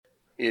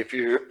If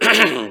you're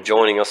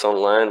joining us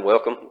online,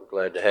 welcome.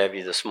 Glad to have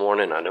you this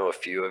morning. I know a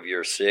few of you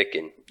are sick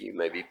and you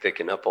may be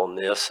picking up on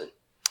this. And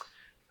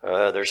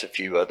there's a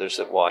few others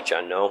that watch,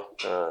 I know.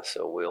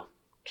 So we'll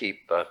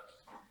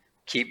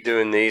keep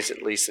doing these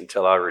at least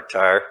until I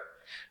retire.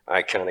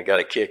 I kind of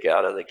got a kick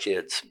out of the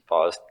kids'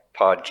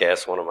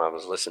 podcast. One of them I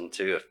was listening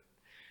to a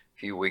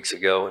few weeks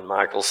ago, and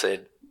Michael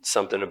said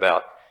something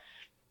about,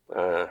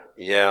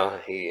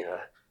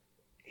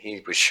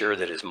 he was sure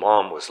that his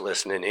mom was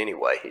listening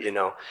anyway,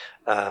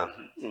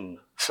 and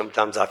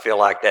sometimes I feel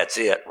like that's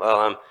it. Well,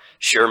 I'm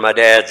sure my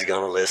dad's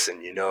going to listen,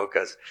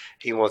 because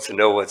he wants to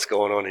know what's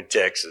going on in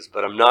Texas,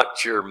 but I'm not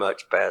sure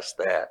much past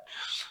that.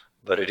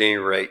 But at any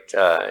rate,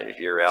 if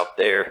you're out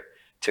there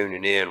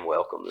tuning in,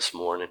 welcome this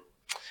morning.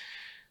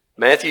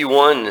 Matthew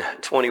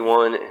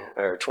 1:21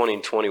 or 20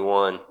 and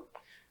 21.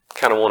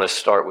 Kind of want to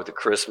start with the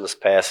Christmas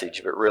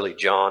passage, but really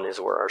John is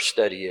where our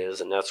study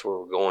is, and that's where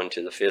we're going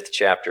to the 5th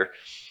chapter.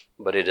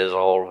 But it is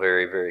all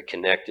very, very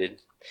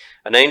connected.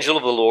 An angel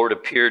of the Lord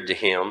appeared to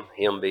him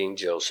being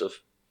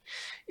Joseph,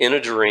 in a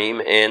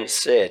dream and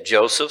said,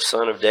 "Joseph,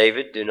 son of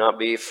David, do not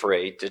be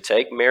afraid to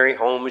take Mary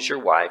home as your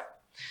wife,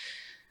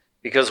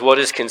 because what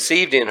is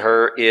conceived in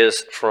her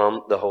is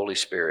from the Holy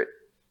Spirit,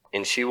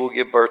 and she will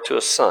give birth to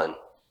a son,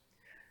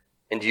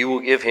 and you will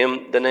give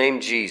him the name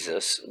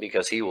Jesus,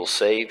 because he will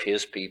save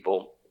his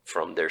people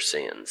from their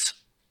sins."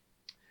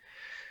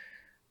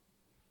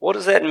 What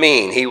does that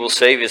mean? He will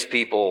save his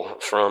people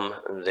from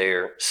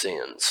their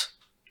sins.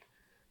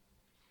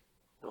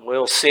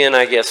 Well, sin,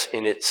 I guess,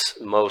 in its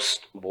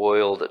most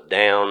boiled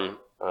down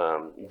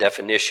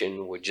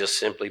definition would just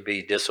simply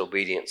be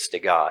disobedience to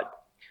God.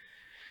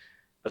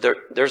 But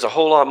there's a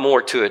whole lot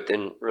more to it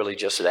than really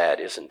just that,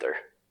 isn't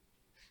there?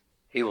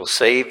 He will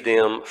save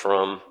them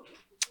from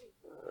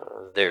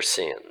their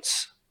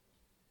sins.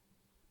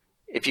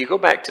 If you go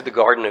back to the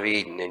Garden of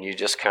Eden and you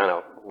just kind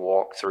of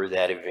walk through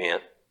that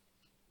event,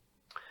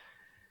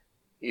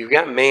 you've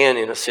got man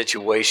in a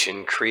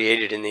situation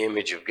created in the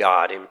image of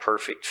God, in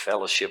perfect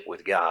fellowship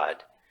with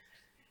God,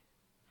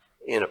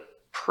 in a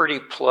pretty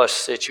plush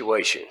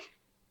situation,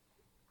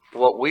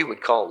 what we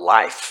would call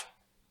life,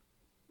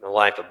 a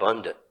life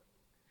abundant.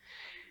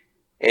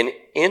 And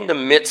in the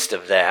midst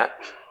of that,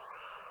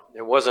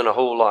 there wasn't a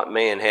whole lot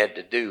man had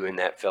to do in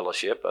that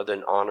fellowship other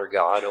than honor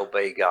God,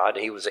 obey God.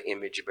 He was an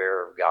image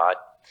bearer of God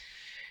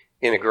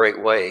in a great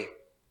way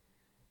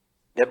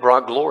that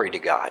brought glory to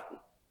God.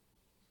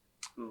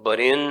 But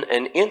in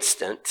an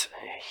instant,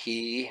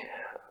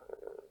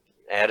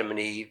 Adam and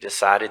Eve,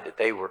 decided that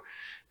they were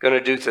going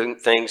to do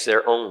things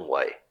their own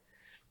way.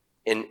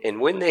 And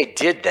when they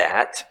did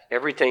that,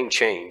 everything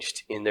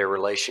changed in their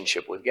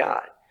relationship with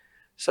God.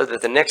 So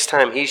that the next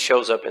time he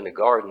shows up in the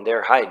garden,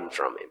 they're hiding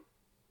from him.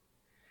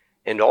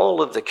 And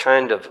all of the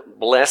kind of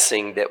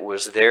blessing that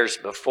was theirs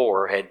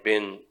before had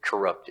been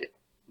corrupted.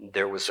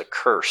 There was a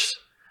curse,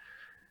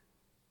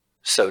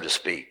 so to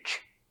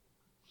speak.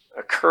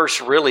 A curse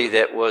really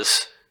that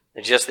was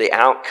just the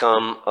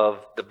outcome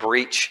of the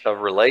breach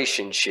of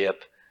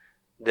relationship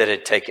that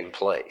had taken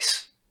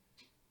place.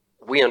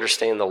 We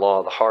understand the law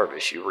of the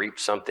harvest. You reap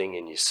something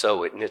and you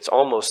sow it, and it's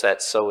almost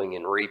that sowing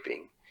and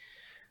reaping.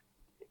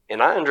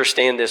 And I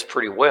understand this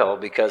pretty well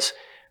because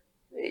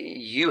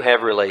you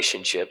have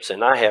relationships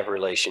and I have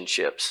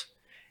relationships,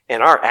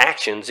 and our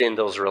actions in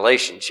those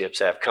relationships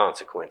have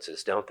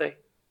consequences, don't they?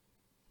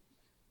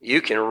 You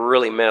can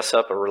really mess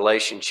up a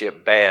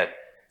relationship bad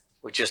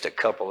with just a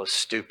couple of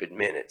stupid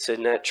minutes.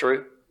 Isn't that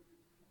true?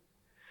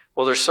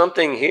 Well, there's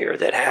something here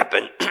that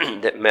happened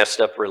that messed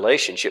up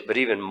relationship, but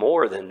even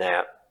more than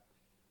that,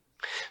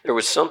 there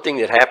was something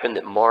that happened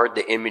that marred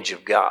the image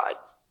of God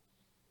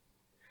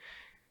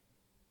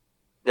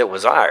that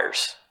was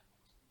ours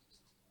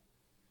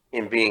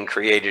in being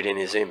created in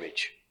his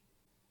image,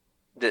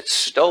 that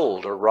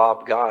stole or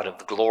robbed God of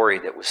the glory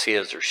that was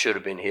his or should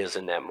have been his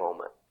in that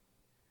moment.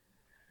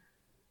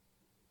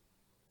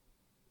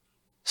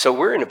 So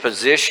we're in a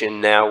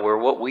position now where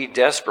what we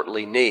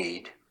desperately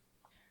need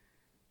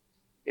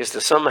is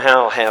to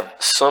somehow have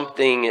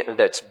something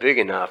that's big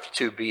enough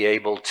to be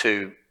able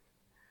to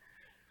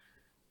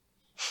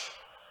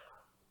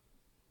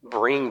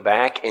bring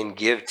back and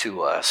give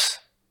to us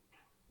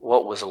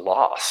what was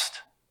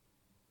lost.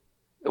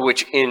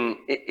 Which,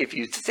 if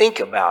you think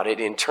about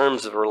it in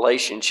terms of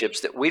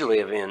relationships that we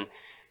live in,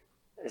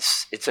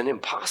 it's an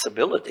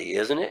impossibility,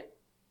 isn't it?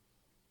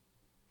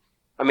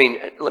 I mean,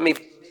 let me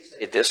say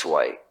it this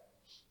way.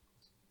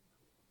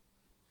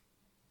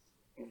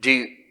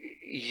 Do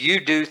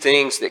you do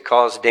things that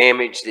cause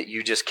damage that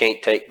you just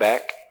can't take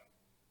back?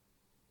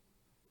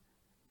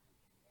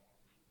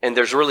 And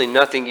there's really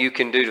nothing you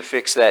can do to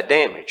fix that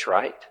damage,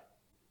 right?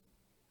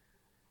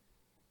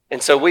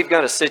 And so we've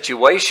got a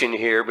situation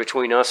here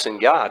between us and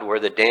God where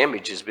the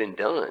damage has been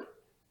done.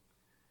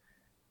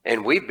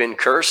 And we've been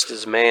cursed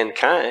as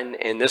mankind,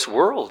 and this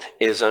world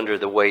is under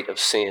the weight of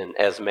sin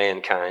as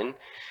mankind,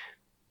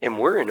 and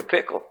we're in a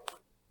pickle.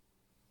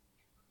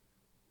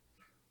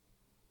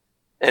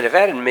 And if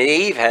Adam and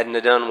Eve hadn't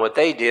have done what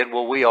they did,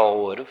 well, we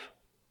all would have.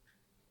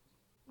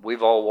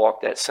 We've all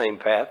walked that same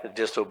path of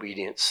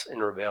disobedience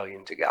and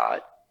rebellion to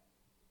God.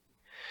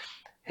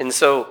 And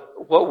so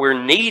what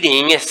we're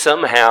needing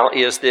somehow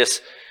is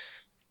this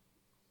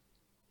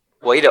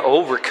way to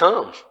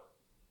overcome.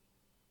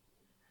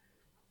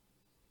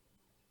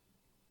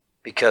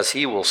 Because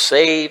he will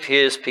save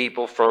his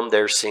people from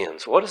their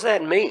sins. What does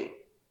that mean?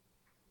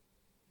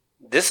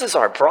 This is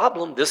our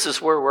problem. This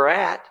is where we're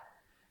at.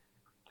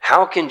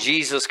 How can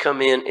Jesus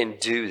come in and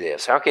do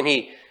this? How can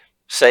he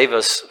save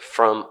us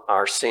from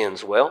our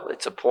sins? Well,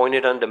 it's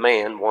appointed unto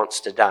man once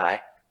to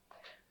die.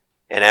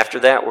 And after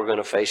that, we're going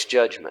to face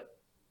judgment.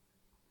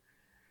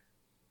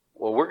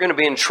 Well, we're going to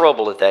be in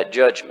trouble at that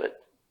judgment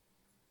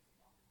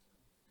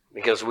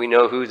because we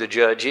know who the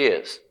judge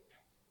is.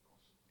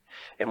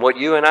 And what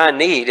you and I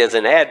need is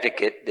an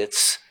advocate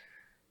that's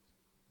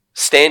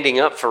standing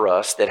up for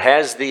us, that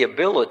has the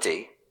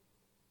ability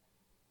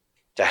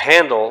to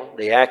handle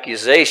the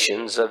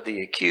accusations of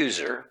the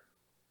accuser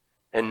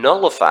and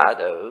nullify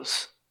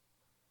those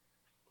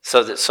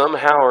so that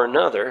somehow or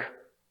another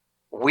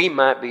we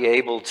might be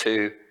able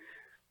to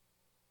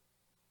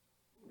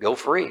go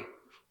free.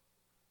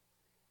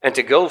 And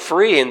to go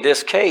free in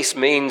this case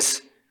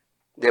means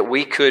that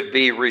we could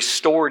be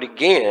restored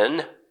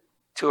again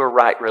to a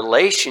right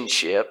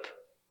relationship,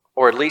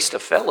 or at least a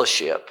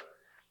fellowship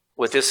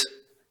with this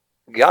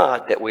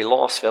God that we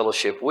lost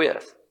fellowship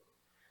with.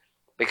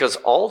 Because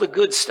all the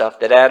good stuff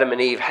that Adam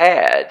and Eve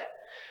had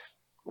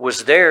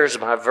was theirs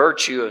by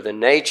virtue of the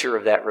nature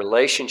of that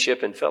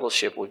relationship and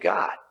fellowship with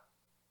God.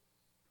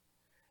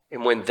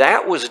 And when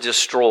that was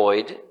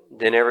destroyed,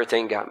 then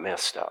everything got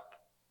messed up.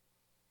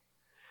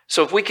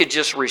 So if we could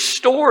just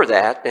restore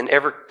that, then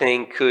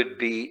everything could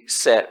be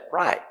set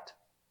right.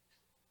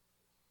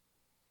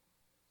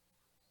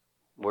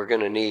 We're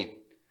going to need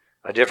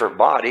a different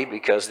body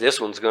because this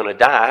one's going to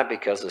die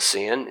because of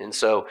sin. And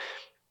so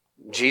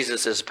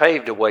Jesus has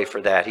paved a way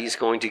for that. He's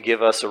going to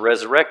give us a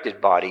resurrected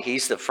body.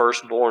 He's the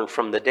firstborn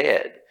from the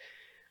dead.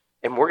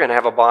 And we're going to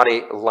have a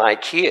body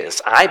like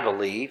his. I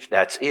believe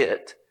that's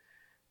it.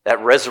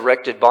 That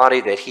resurrected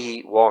body that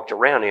he walked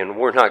around in.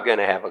 We're not going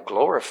to have a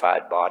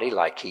glorified body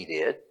like he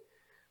did.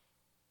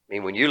 I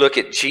mean, when you look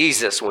at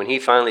Jesus, when he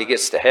finally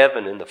gets to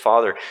heaven and the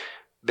Father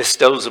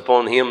bestows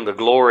upon him the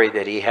glory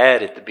that he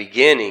had at the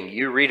beginning,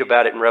 you read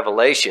about it in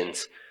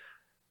Revelations.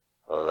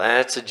 Well,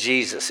 that's a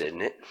Jesus,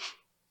 isn't it?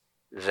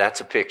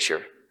 That's a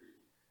picture.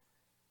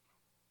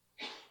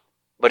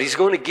 But he's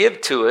going to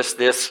give to us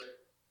this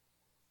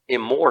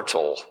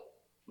immortal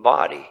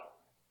body.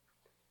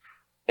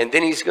 And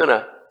then he's going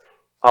to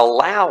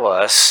allow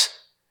us,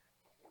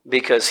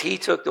 because he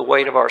took the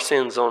weight of our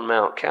sins on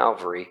Mount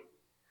Calvary,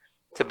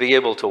 to be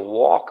able to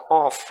walk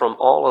off from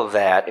all of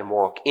that and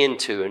walk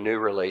into a new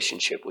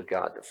relationship with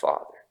God the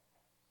Father.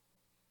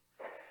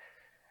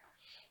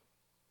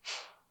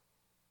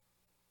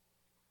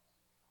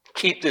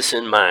 Keep this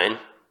in mind.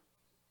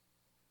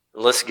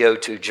 Let's go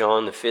to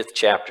John, the 5th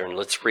chapter, and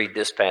let's read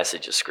this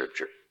passage of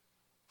Scripture.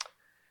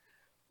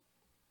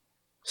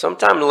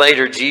 Sometime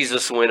later,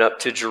 Jesus went up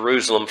to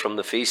Jerusalem from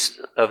the feast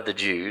of the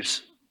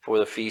Jews, for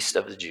the feast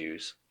of the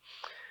Jews.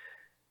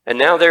 And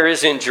now there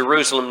is in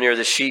Jerusalem near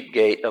the sheep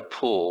gate a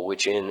pool,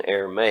 which in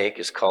Aramaic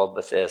is called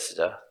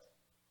Bethesda,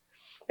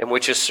 and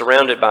which is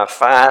surrounded by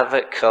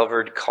 5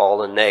 covered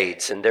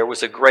colonnades. And there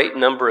was a great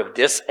number of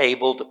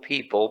disabled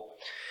people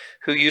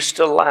who used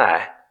to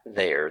lie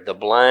there, the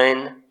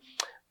blind,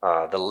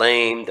 the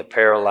lame, the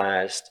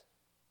paralyzed.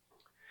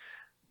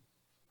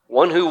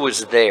 One who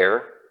was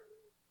there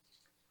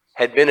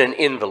had been an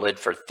invalid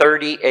for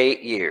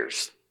 38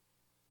 years.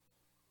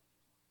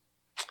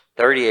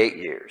 38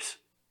 years.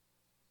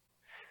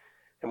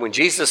 And when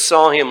Jesus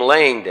saw him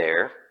laying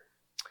there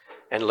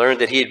and learned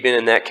that he had been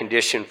in that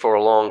condition for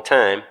a long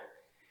time,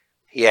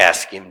 he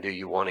asked him, "Do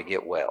you want to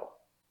get well?"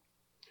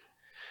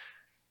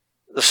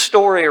 The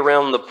story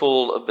around the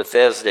pool of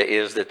Bethesda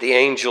is that the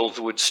angels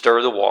would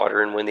stir the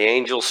water, and when the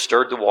angels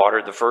stirred the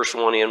water, the first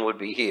one in would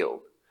be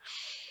healed.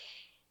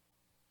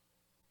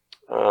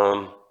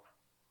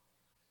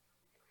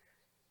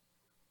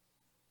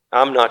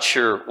 I'm not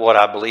sure what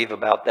I believe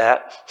about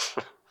that.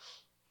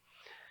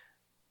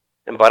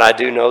 But I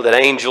do know that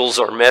angels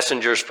are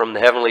messengers from the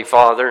Heavenly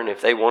Father, and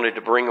if they wanted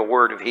to bring a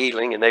word of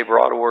healing and they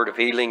brought a word of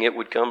healing, it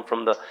would come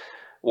from the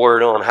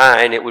word on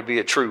high, and it would be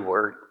a true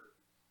word.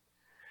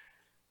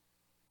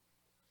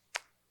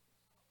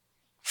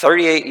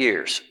 38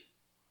 years.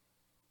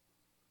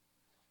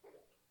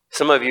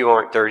 Some of you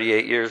aren't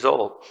 38 years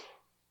old.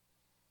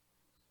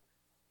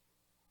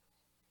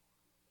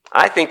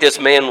 I think this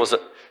man was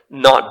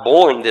not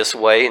born this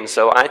way, and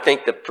so I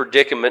think the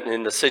predicament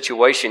and the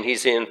situation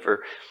he's in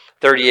for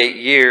 38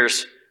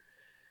 years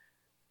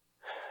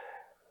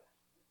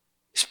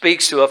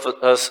speaks to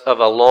us of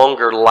a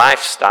longer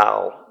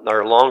lifestyle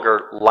or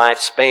longer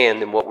lifespan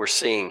than what we're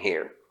seeing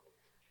here.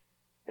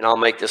 And I'll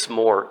make this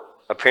more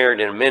apparent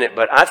in a minute,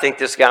 but I think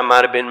this guy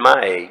might have been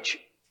my age.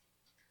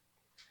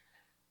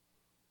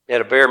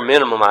 At a bare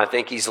minimum, I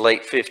think he's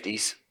late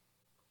 50s,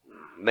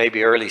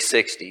 maybe early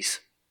 60s.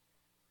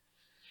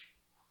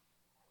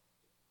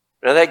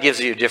 Now that gives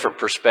you a different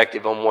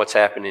perspective on what's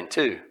happening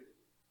too.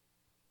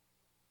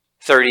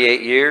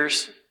 38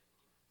 years,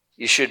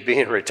 you should be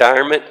in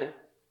retirement.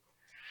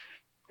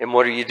 And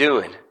what are you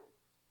doing?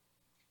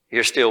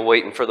 You're still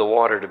waiting for the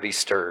water to be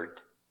stirred.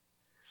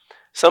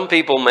 Some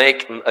people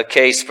make a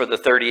case for the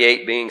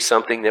 38 being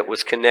something that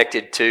was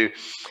connected to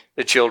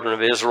the children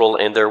of Israel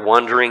and their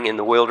wandering in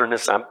the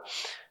wilderness. I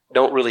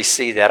don't really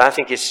see that. I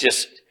think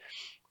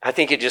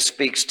it just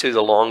speaks to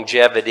the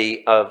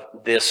longevity of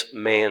this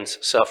man's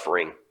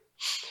suffering,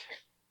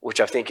 which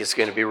I think is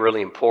going to be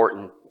really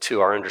important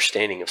to our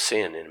understanding of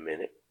sin in a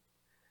minute.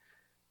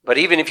 But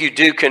even if you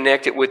do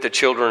connect it with the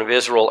children of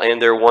Israel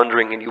and their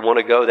wandering, and you want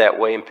to go that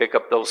way and pick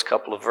up those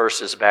couple of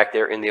verses back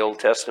there in the Old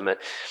Testament,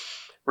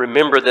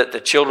 remember that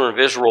the children of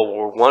Israel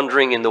were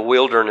wandering in the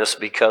wilderness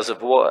because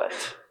of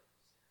what?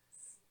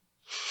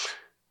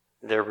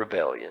 Their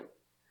rebellion,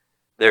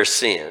 their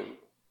sin,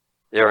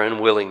 their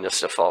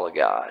unwillingness to follow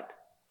God.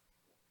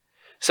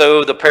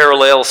 So the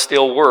parallel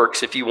still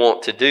works if you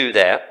want to do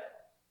that.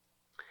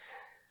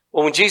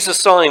 Well, when Jesus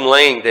saw him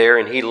laying there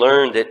and he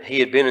learned that he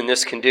had been in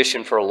this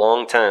condition for a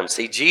long time,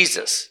 see,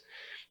 Jesus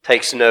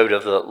takes note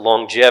of the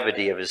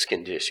longevity of his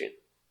condition.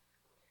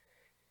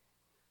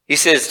 He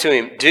says to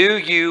him, "Do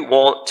you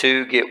want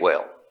to get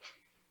well?"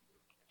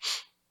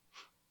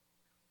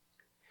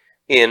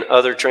 In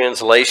other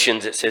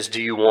translations, it says, "Do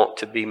you want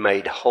to be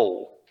made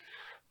whole?"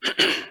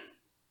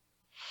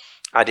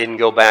 I didn't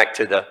go back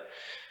to the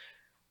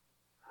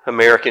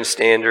American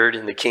Standard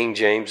and the King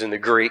James and the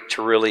Greek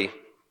to really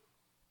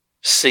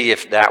see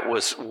if that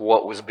was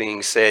what was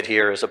being said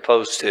here, as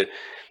opposed to,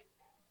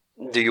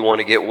 do you want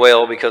to get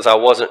well? Because I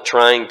wasn't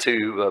trying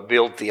to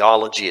build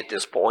theology at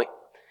this point.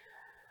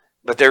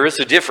 But there is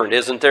a difference,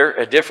 isn't there?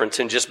 A difference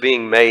in just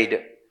being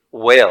made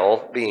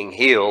well, being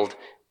healed,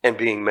 and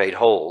being made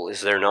whole, is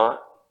there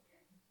not?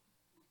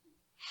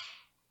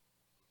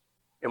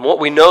 And what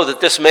we know that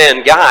this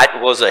man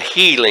got was a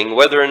healing.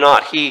 Whether or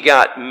not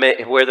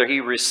whether he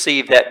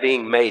received that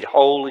being made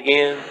whole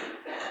again,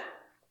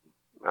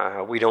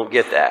 we don't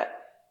get that.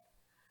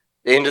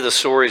 The end of the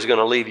story is going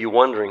to leave you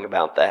wondering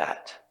about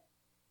that.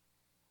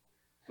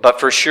 But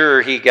for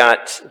sure, he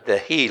got the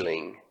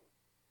healing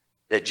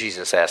that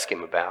Jesus asked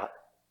him about.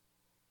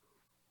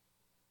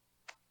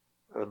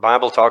 The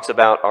Bible talks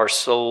about our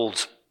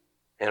souls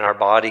and our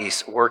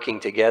bodies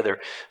working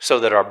together so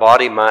that our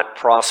body might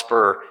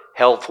prosper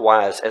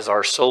health-wise as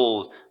our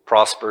soul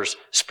prospers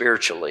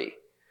spiritually.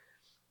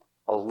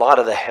 A lot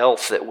of the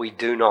health that we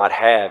do not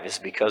have is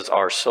because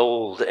our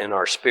soul and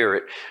our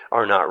spirit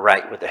are not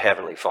right with the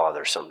Heavenly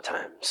Father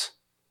sometimes.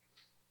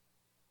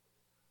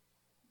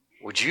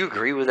 Would you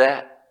agree with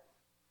that?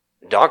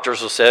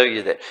 Doctors will tell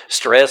you that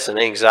stress and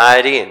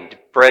anxiety and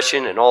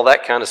depression and all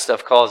that kind of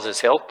stuff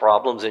causes health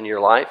problems in your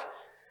life.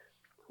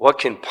 What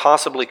can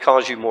possibly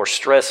cause you more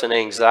stress and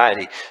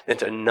anxiety than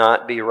to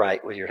not be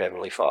right with your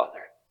Heavenly Father?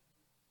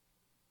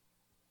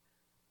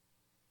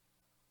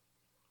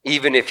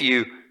 Even if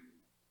you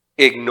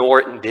ignore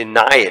it and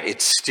deny it,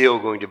 it's still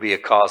going to be a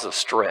cause of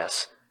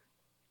stress.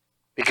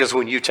 Because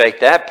when you take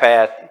that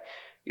path,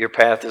 your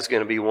path is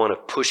going to be one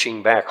of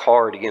pushing back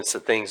hard against the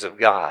things of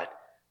God,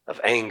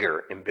 of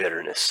anger and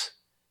bitterness.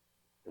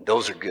 And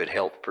those are good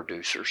health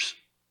producers.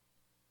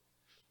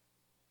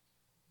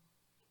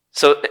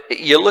 So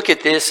you look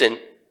at this, and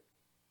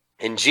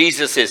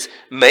Jesus is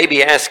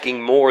maybe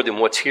asking more than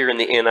what's here in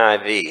the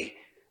NIV,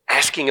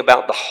 asking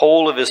about the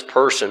whole of his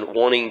person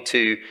wanting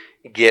to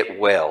get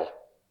well.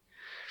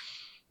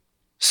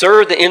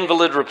 "Sir," the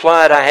invalid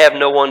replied, "I have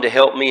no one to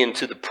help me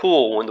into the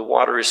pool when the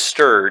water is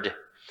stirred.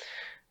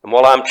 And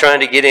while I'm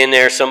trying to get in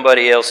there,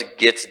 somebody else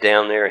gets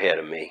down there ahead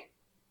of me."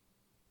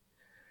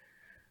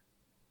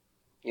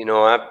 You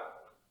know, I've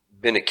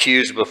been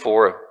accused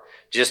before of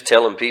just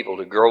telling people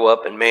to grow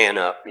up and man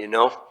up, you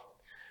know.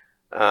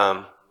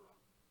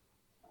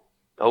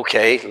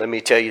 Okay, let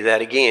me tell you that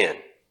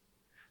again.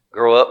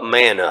 Grow up and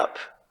man up.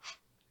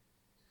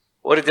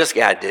 What did this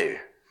guy do?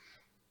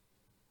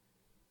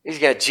 He's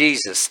got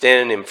Jesus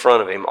standing in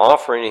front of him,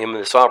 offering him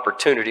this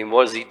opportunity, and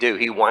what does he do?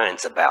 He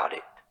whines about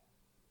it.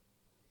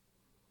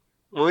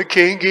 "I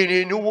can't get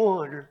in the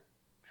water.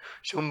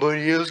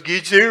 Somebody else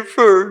gets there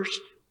first."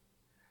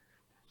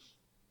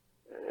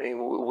 I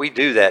mean, we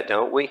do that,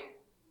 don't we?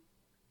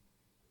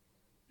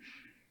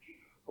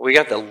 We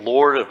got the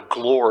Lord of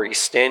glory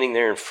standing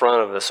there in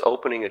front of us,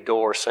 opening a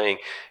door, saying,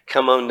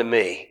 "Come unto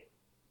me.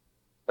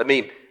 Let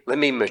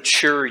me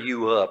mature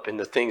you up in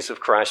the things of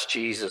Christ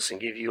Jesus and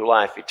give you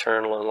life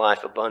eternal and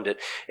life abundant."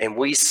 And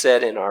we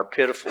sit in our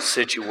pitiful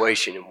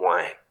situation and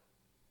whine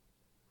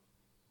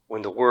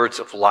when the words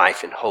of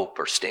life and hope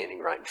are standing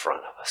right in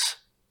front of us.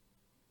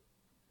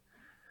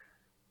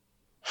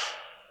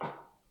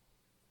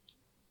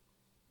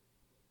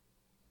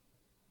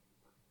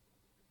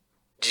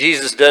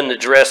 Jesus doesn't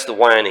address the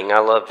whining. I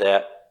love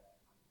that.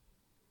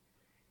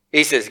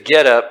 He says,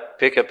 "Get up,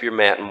 pick up your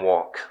mat, and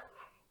walk."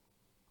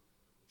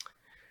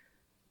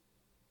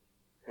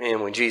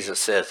 And when Jesus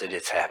says it,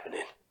 it's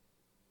happening.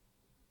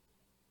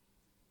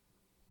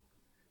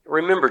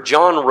 Remember,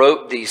 John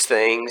wrote these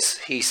things.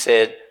 He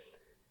said,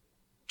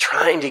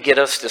 trying to get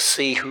us to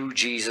see who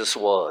Jesus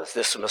was,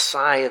 this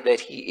Messiah that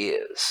he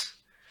is,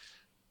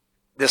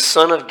 this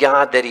Son of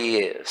God that he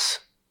is,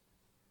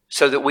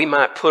 so that we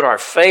might put our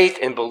faith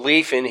and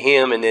belief in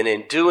him, and then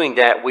in doing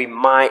that, we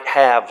might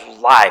have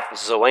life,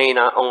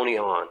 zoena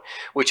onion,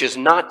 which is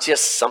not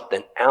just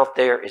something out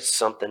there, it's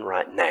something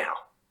right now.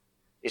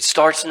 It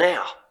starts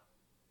now.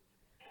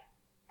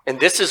 And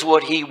this is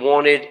what he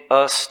wanted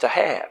us to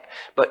have.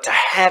 But to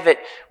have it,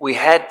 we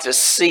had to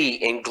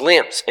see and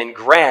glimpse and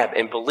grab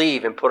and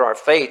believe and put our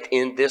faith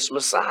in this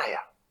Messiah.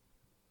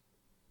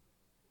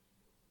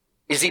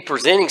 Is he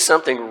presenting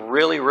something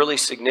really, really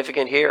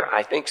significant here?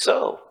 I think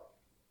so.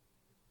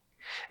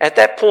 At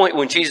that point,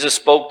 when Jesus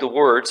spoke the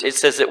words, it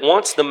says that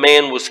once the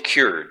man was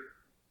cured.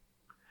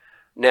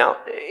 Now,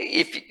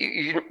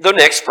 the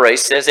next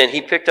phrase says, and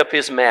he picked up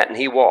his mat and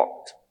he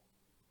walked.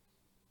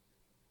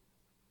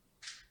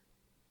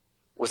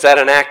 Was that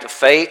an act of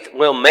faith?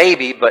 Well,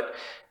 maybe, but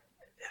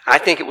I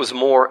think it was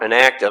more an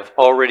act of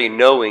already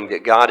knowing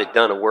that God had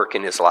done a work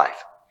in his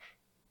life.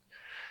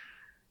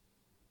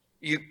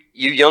 You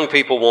young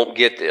people won't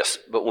get this,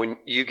 but when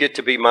you get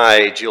to be my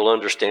age, you'll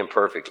understand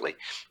perfectly.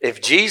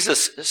 If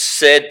Jesus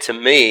said to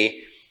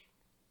me,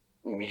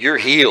 "You're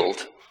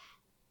healed,"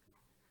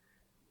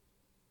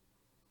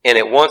 and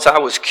at once I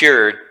was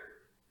cured,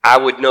 I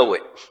would know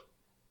it.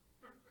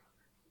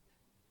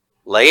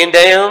 Laying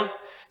down,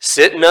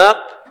 sitting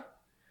up,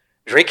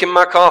 drinking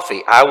my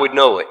coffee, I would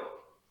know it.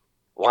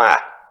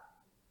 Why?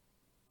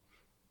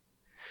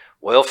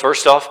 Well,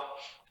 first off,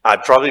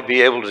 I'd probably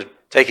be able to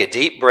take a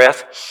deep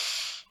breath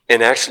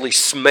and actually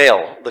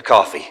smell the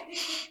coffee,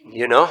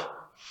 you know?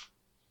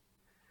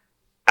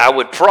 I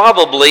would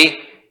probably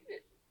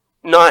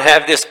not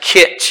have this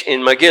kitch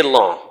in my get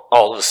along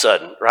all of a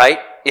sudden, right?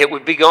 It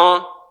would be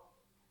gone.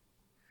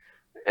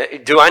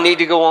 Do I need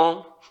to go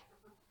on?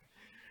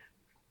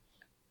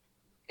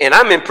 And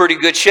I'm in pretty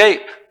good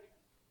shape.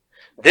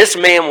 This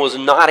man was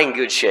not in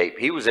good shape.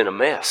 He was in a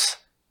mess.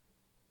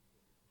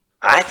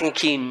 I think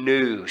he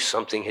knew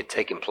something had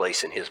taken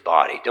place in his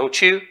body. Don't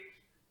you?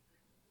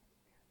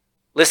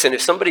 Listen,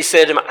 if somebody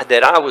said to me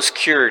that I was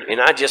cured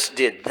and I just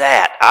did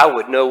that, I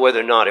would know whether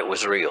or not it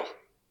was real.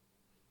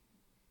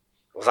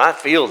 Because I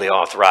feel the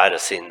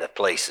arthritis in the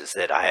places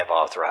that I have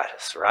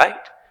arthritis, right?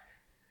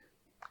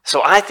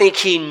 So I think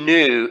he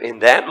knew in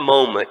that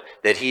moment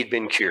that he'd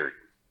been cured.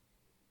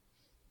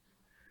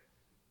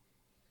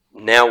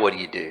 Now what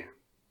do?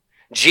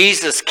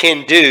 Jesus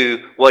can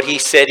do what he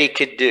said he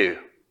could do.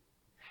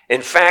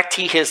 In fact,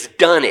 he has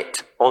done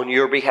it on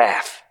your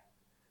behalf.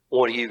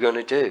 What are you going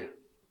to do?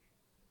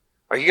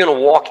 Are you going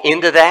to walk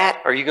into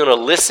that? Are you going to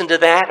listen to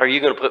that? Are you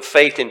going to put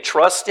faith and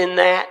trust in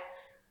that?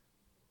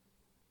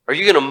 Are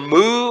you going to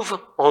move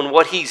on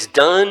what he's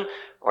done?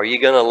 Or are you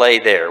going to lay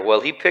there?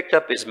 Well, he picked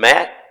up his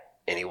mat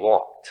and he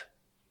walked.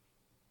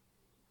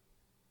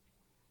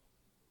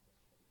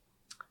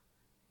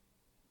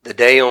 The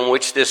day on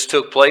which this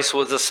took place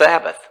was the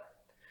Sabbath.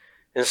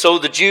 And so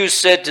the Jews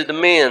said to the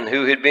men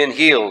who had been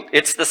healed,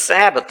 "It's the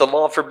Sabbath. The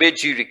law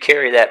forbids you to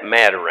carry that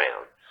mat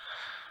around."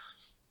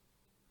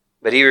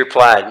 But he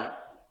replied,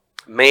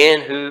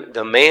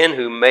 the man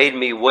who made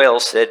me well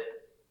said,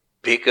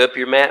 "Pick up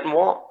your mat and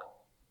walk."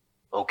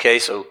 Okay,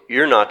 so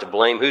you're not to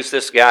blame. Who's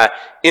this guy,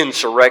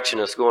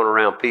 insurrectionist, going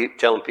around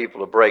telling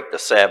people to break the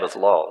Sabbath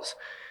laws?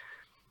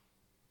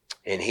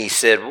 And he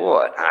said,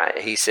 what?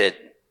 He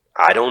said,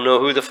 "I don't know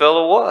who the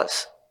fellow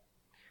was."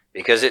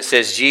 Because it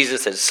says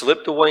Jesus had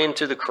slipped away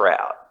into the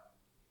crowd.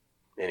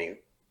 And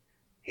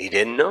he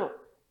didn't know.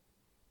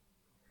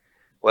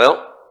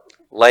 Well,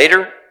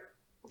 later,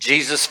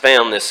 Jesus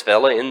found this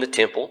fella in the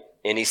temple,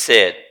 and he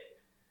said,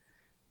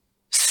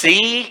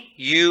 "See,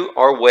 you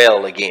are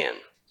well again.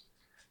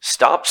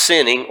 Stop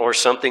sinning, or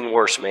something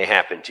worse may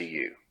happen to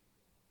you."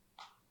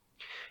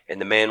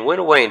 And the man went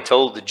away and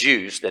told the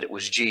Jews that it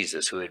was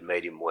Jesus who had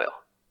made him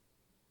well.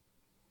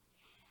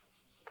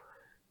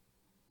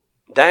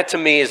 That to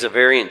me is a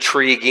very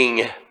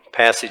intriguing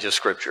passage of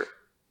Scripture.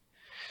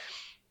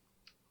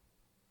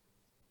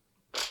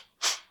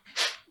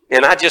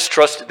 And I just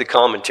trusted the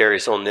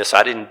commentaries on this.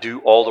 I didn't do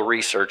all the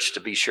research to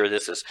be sure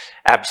this is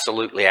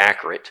absolutely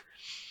accurate.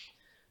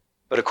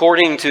 But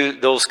according to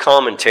those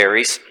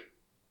commentaries,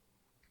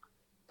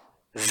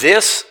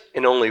 this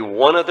and only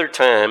one other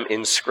time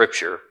in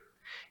Scripture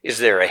is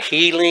there a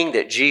healing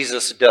that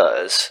Jesus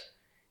does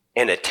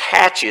and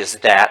attaches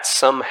that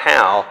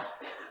somehow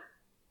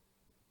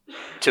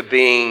to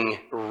being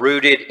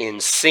rooted in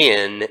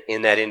sin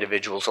in that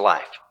individual's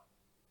life.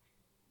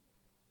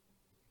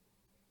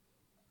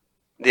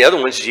 The other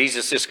ones,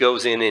 Jesus just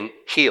goes in and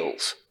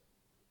heals.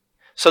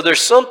 So there's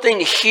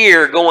something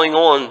here going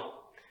on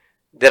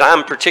that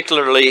I'm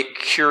particularly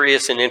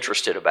curious and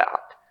interested about.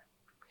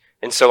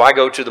 And so I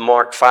go to the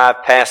Mark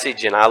 5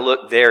 passage and I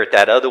look there at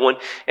that other one,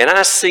 and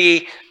I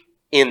see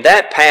in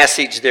that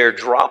passage they're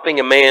dropping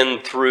a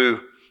man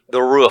through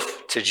the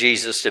roof to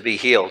Jesus to be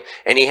healed.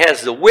 And he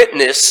has the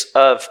witness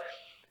of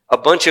a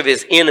bunch of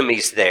his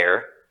enemies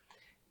there.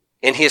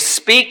 And his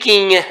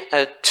speaking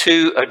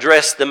to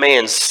address the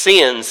man's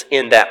sins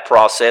in that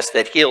process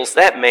that heals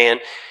that man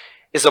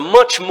is a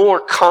much more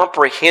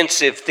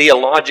comprehensive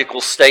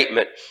theological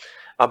statement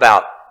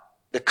about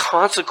the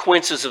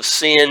consequences of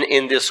sin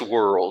in this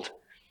world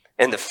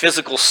and the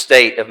physical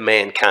state of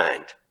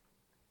mankind.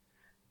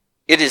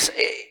 It's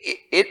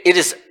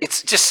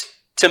just,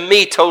 to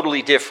me,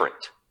 totally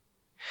different.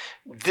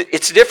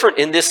 It's different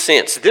in this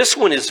sense. This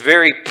one is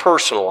very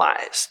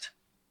personalized.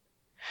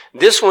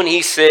 This one,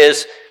 he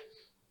says,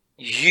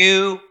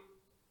 you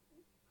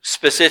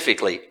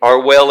specifically are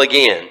well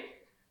again.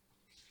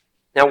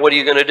 Now, what are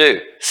you going to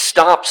do?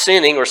 Stop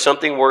sinning or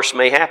something worse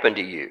may happen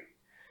to you.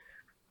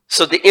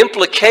 So the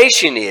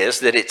implication is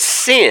that it's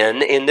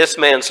sin in this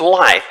man's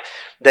life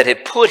that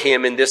had put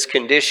him in this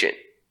condition.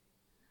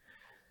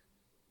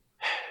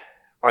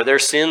 Are there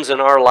sins in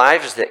our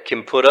lives that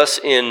can put us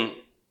in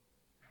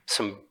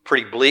some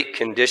pretty bleak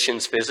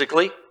conditions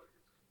physically?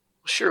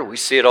 Sure, we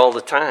see it all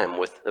the time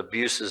with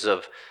abuses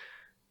of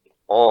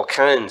all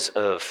kinds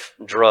of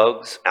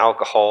drugs,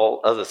 alcohol,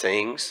 other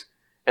things,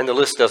 and the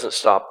list doesn't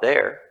stop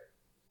there.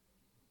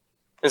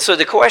 And so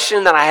the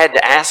question that I had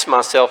to ask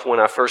myself when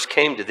I first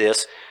came to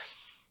this,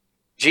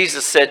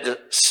 Jesus said to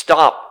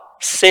stop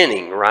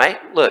sinning, right?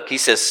 Look, he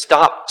says,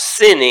 stop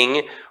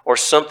sinning or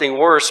something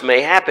worse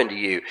may happen to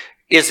you.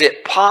 Is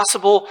it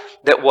possible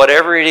that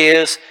whatever it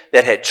is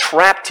that had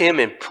trapped him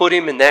and put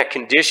him in that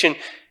condition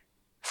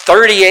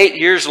 38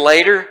 years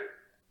later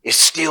is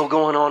still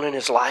going on in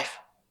his life?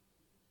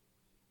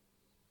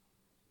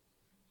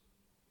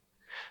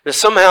 That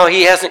somehow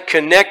he hasn't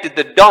connected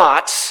the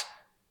dots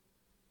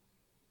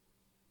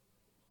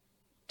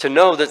to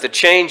know that the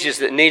changes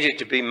that needed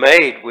to be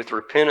made with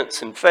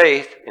repentance and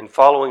faith in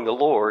following the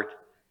Lord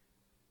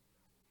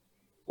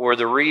were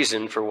the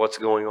reason for what's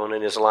going on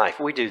in his life.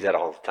 We do that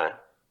all the time.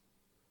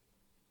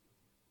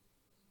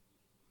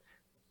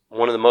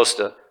 One of the most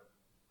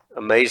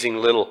amazing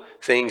little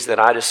things that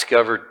I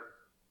discovered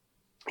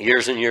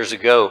years and years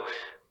ago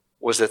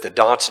was that the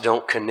dots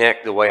don't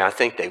connect the way I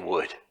think they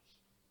would.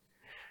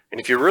 And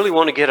if you really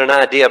want to get an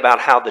idea about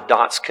how the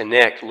dots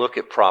connect, look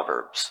at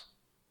Proverbs.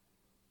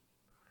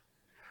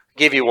 I'll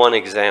give you one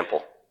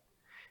example.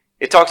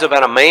 It talks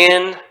about a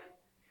man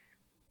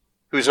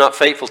who's not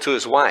faithful to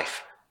his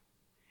wife.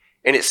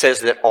 And it says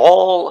that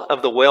all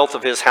of the wealth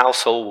of his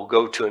household will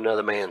go to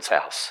another man's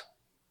house.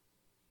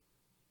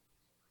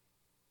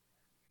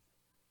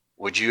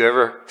 Would you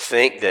ever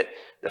think that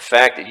the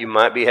fact that you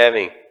might be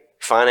having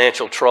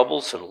financial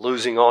troubles and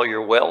losing all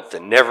your wealth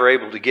and never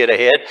able to get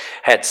ahead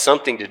had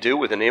something to do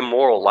with an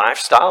immoral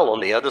lifestyle on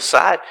the other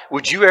side?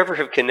 Would you ever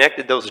have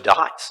connected those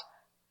dots?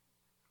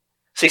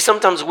 See,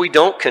 sometimes we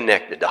don't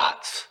connect the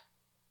dots.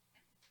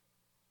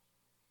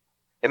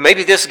 And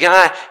maybe this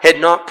guy had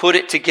not put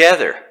it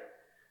together.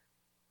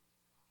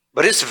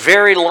 But it's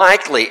very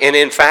likely, and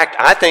in fact,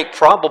 I think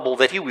probable,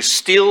 that he was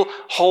still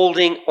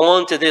holding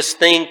on to this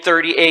thing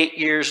 38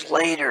 years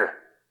later.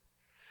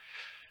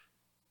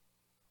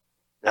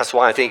 That's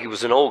why I think he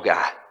was an old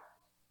guy.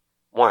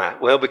 Why?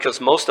 Well,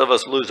 because most of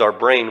us lose our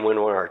brain when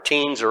we're in our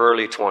teens or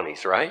early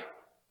 20s, right?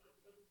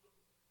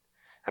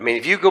 I mean,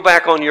 if you go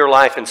back on your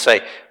life and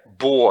say,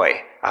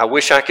 boy, I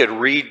wish I could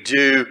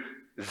redo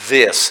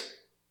this,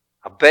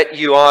 I bet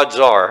you odds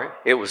are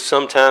it was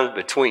sometime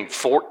between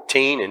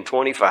 14 and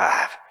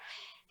 25.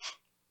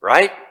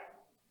 Right?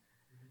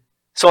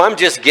 So I'm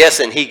just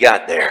guessing he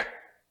got there.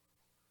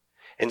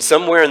 And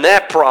somewhere in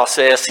that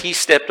process, he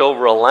stepped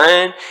over a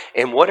line,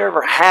 and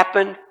whatever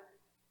happened,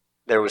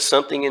 there was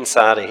something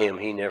inside of him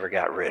he never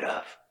got rid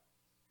of.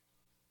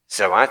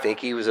 So I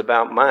think he was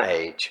about my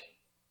age.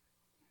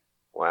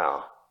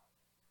 Wow.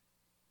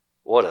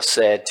 What a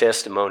sad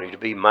testimony to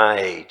be my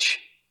age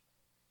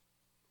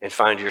and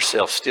find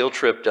yourself still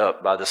tripped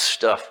up by the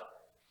stuff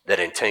that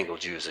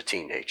entangled you as a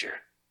teenager.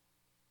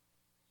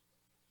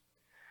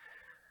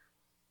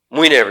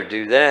 We never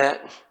do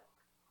that.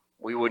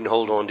 We wouldn't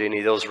hold on to any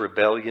of those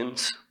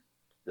rebellions,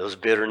 those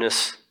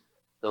bitterness,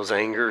 those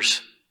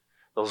angers,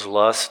 those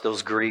lusts,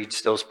 those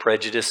greeds, those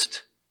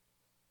prejudices,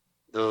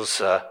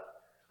 those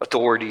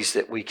authorities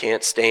that we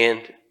can't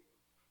stand.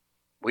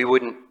 We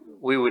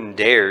wouldn't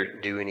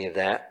dare do any of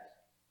that.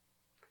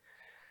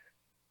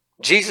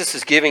 Jesus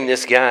is giving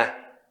this guy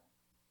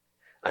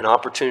an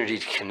opportunity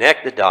to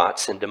connect the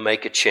dots and to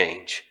make a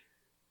change,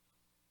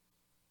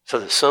 so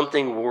that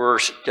something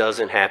worse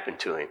doesn't happen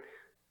to him.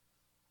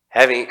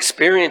 Having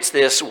experienced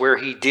this where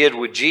he did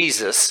with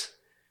Jesus,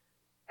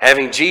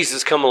 having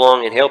Jesus come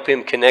along and help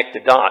him connect the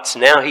dots,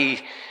 now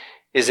he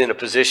is in a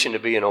position to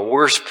be in a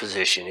worse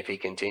position if he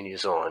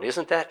continues on.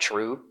 Isn't that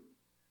true?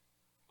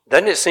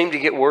 Doesn't it seem to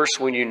get worse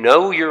when you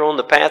know you're on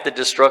the path of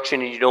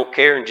destruction and you don't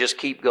care and just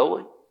keep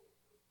going?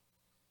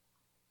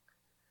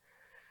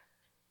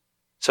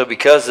 So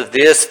because of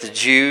this, the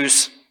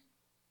Jews,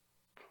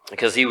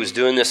 because he was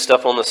doing this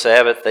stuff on the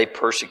Sabbath, they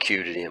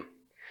persecuted him.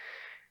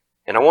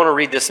 And I want to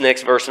read this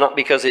next verse, not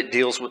because it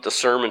deals with the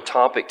sermon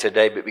topic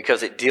today, but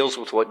because it deals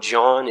with what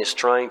John is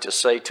trying to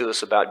say to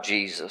us about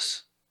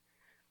Jesus.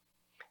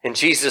 And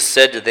Jesus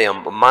said to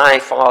them, my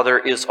Father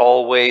is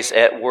always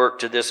at work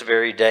to this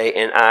very day,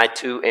 and I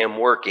too am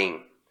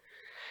working.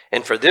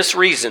 And for this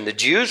reason, the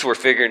Jews were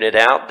figuring it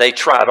out. They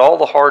tried all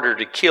the harder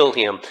to kill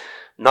him.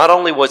 Not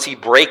only was he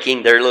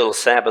breaking their little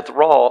Sabbath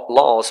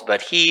laws,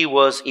 but he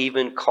was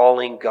even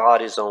calling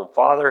God his own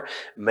Father,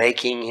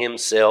 making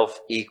himself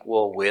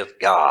equal with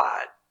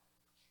God.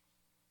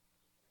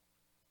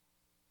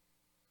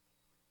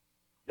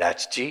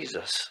 That's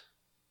Jesus.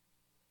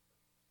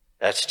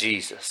 That's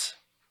Jesus.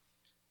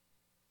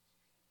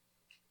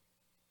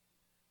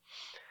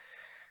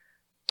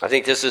 I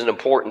think this is an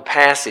important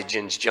passage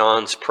in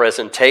John's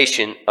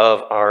presentation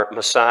of our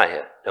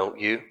Messiah, don't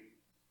you?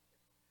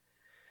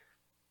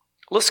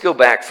 Let's go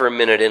back for a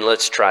minute and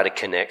let's try to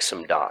connect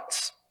some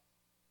dots.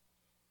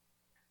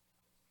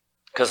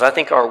 Because I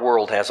think our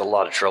world has a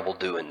lot of trouble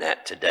doing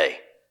that today.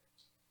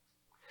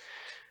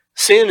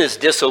 Sin is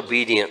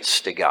disobedience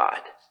to God.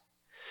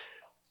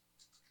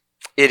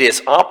 It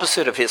is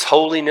opposite of his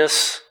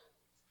holiness.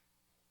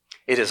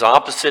 It is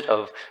opposite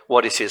of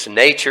what is his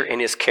nature and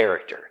his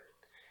character.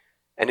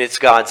 And it's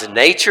God's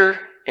nature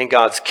and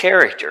God's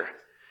character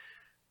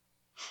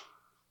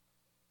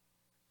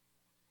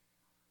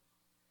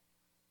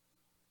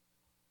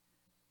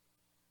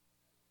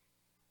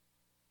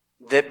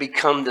that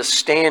become the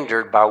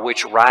standard by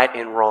which right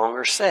and wrong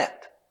are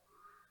set.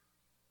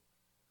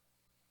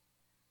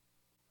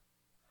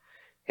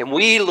 And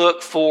we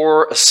look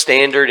for a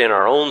standard in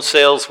our own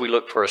selves. We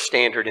look for a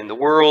standard in the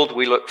world.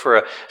 We look for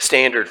a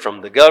standard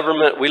from the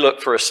government. We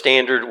look for a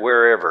standard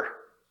wherever.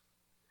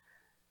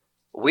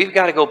 We've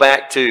got to go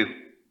back to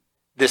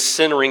this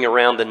centering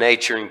around the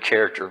nature and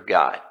character of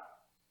God.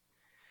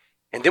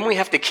 And then we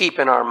have to keep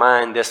in our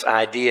mind this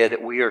idea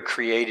that we are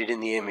created in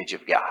the image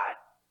of God.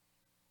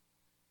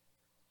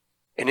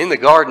 And in the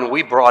garden,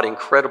 we brought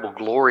incredible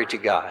glory to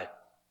God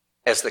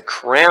as the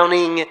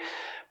crowning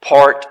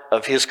part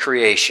of his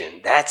creation.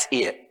 That's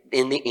it.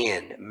 In the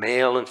end,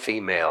 male and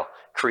female,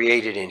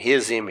 created in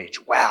his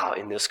image. Wow,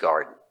 in this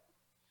garden.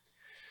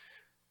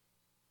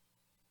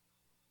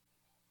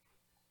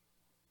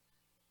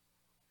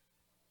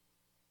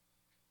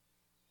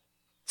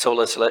 So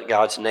let's let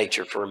God's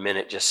nature for a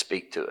minute just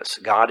speak to us.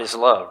 God is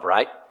love,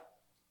 right?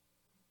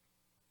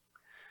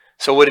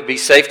 So would it be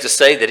safe to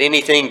say that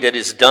anything that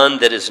is done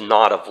that is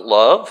not of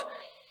love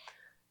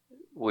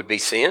would be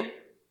sin?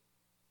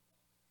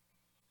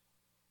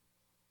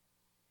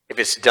 If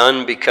it's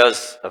done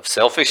because of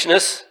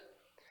selfishness,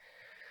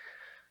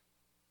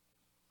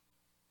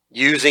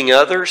 using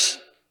others,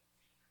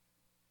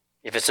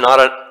 if it's not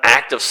an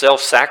act of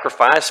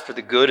self-sacrifice for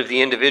the good of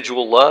the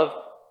individual love,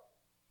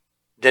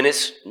 then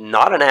it's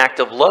not an act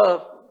of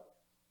love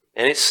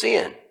and it's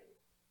sin.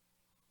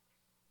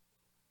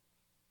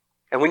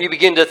 And when you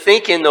begin to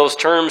think in those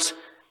terms,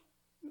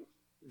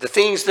 the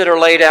things that are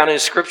laid out in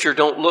Scripture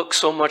don't look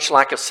so much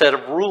like a set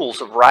of rules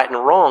of right and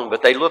wrong,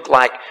 but they look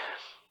like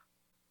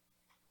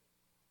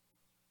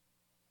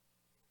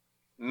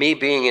me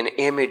being an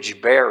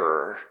image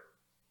bearer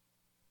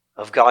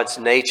of God's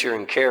nature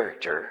and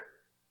character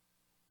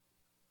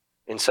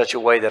in such a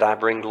way that I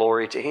bring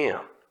glory to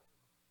him.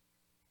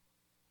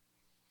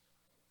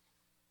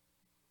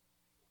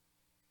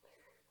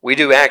 We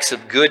do acts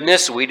of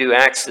goodness. We do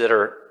acts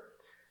that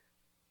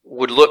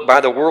would look by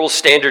the world's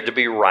standard to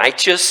be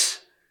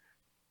righteous.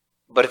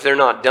 But if they're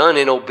not done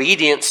in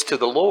obedience to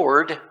the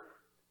Lord,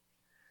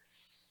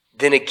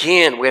 then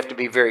again, we have to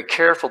be very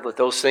careful that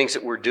those things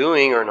that we're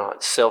doing are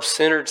not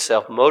self-centered,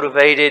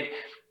 self-motivated,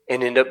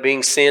 and end up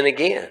being sin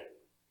again.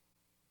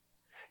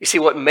 You see,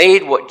 what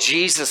made what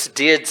Jesus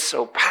did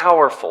so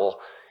powerful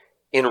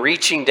in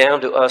reaching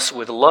down to us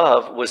with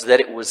love was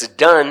that it was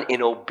done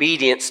in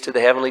obedience to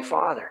the Heavenly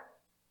Father.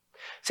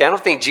 See, I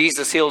don't think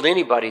Jesus healed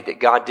anybody that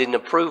God didn't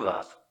approve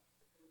of.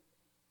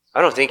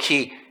 I don't think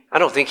he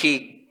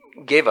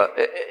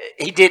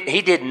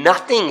did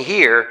nothing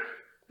here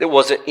that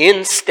wasn't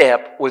in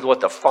step with what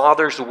the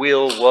Father's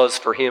will was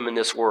for him in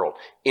this world,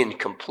 in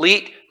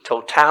complete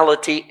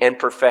totality and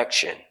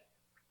perfection.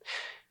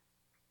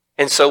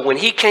 And so when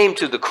he came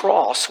to the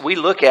cross, we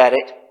look at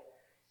it,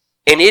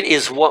 and it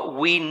is what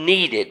we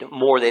needed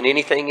more than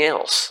anything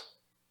else.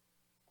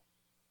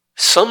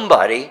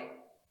 Somebody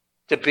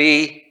to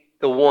be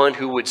the one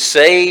who would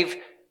save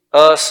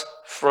us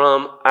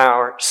from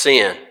our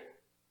sin.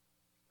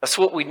 That's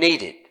what we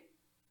needed.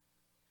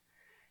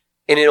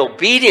 And in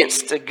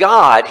obedience to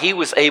God, he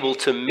was able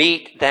to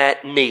meet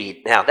that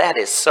need. Now, that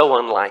is so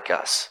unlike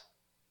us.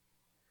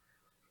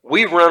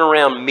 We run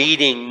around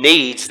meeting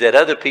needs that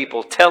other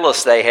people tell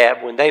us they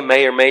have when they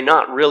may or may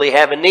not really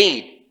have a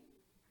need.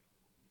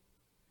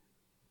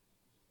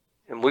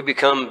 And we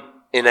become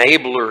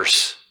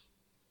enablers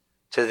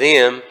to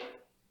them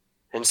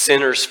and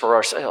sinners for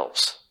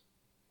ourselves.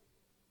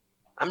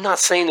 I'm not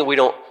saying that we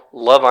don't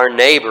love our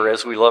neighbor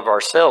as we love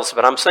ourselves,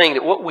 but I'm saying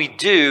that what we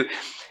do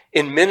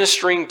in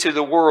ministering to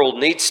the world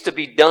needs to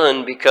be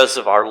done because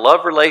of our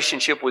love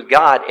relationship with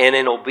God and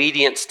in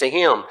obedience to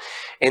him.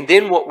 And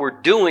then what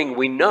we're doing,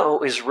 we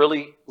know, is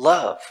really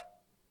love.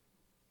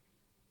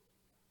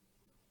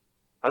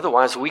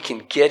 Otherwise, we can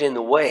get in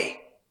the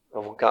way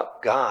of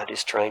what God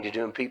is trying to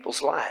do in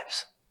people's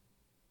lives.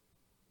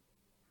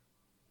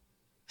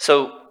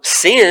 So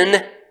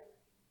sin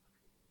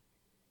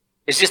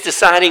is just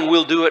deciding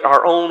we'll do it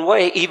our own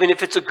way, even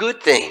if it's a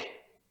good thing.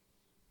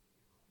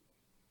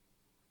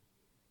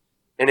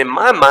 And in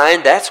my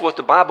mind, that's what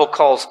the Bible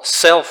calls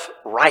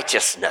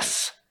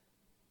self-righteousness.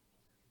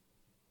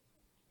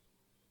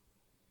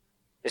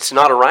 It's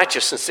not a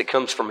righteousness that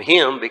comes from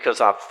Him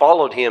because I've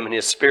followed Him and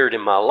His Spirit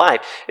in my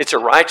life. It's a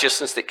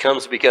righteousness that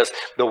comes because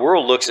the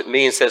world looks at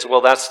me and says,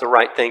 well, that's the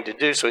right thing to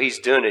do, so He's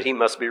doing it. He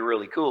must be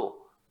really cool.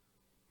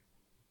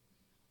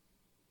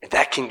 And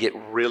that can get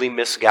really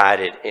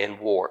misguided and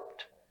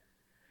warped.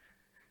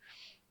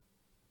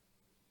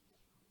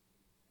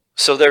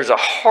 So there's a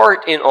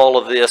heart in all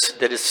of this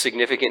that is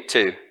significant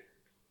too.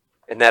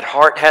 And that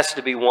heart has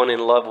to be one in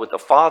love with the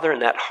Father,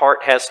 and that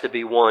heart has to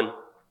be one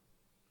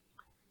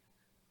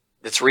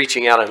that's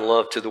reaching out in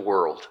love to the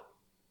world.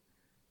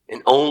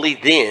 And only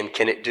then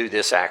can it do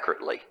this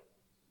accurately.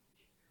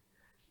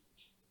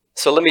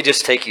 So let me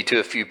just take you to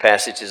a few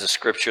passages of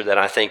Scripture that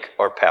I think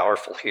are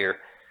powerful here.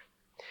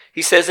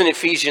 He says in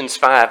Ephesians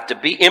 5, to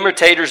be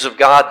imitators of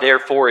God,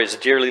 therefore, as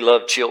dearly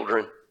loved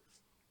children.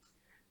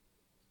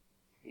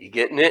 You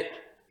getting it?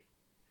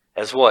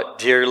 As what?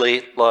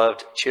 Dearly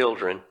loved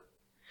children.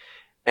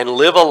 And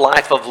live a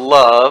life of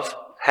love.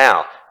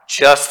 How?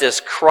 Just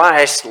as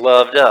Christ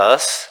loved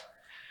us.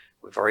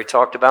 We've already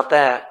talked about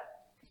that.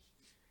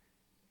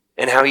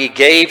 And how He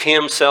gave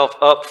Himself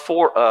up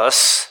for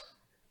us.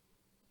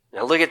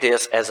 Now look at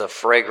this, as a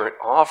fragrant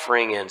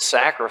offering and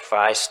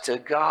sacrifice to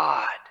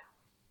God.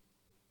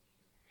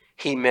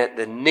 He met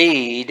the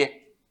need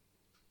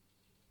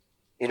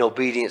in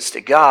obedience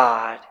to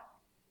God,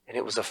 and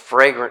it was a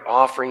fragrant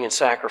offering and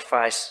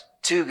sacrifice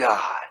to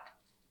God,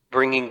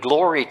 bringing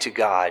glory to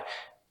God.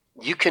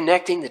 You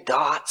connecting the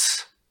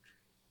dots?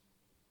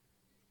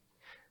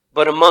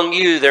 But among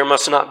you there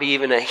must not be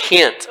even a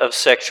hint of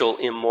sexual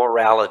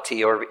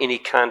immorality or of any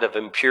kind of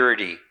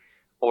impurity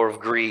or of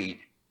greed.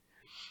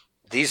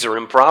 These are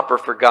improper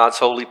for God's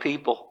holy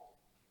people.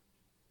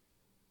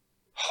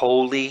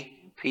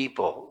 Holy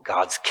people,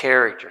 God's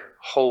character,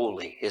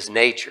 holy, His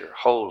nature,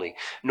 holy.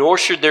 Nor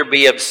should there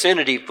be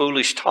obscenity,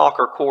 foolish talk,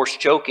 or coarse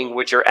joking,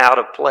 which are out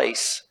of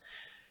place.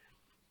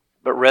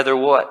 But rather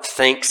what?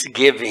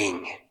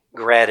 Thanksgiving,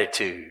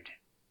 gratitude.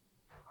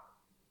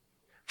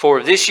 For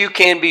of this you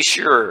can be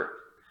sure,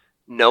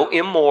 no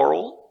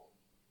immoral,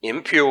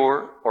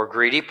 impure, or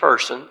greedy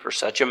person, for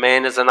such a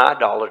man as an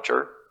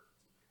idolater,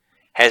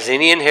 has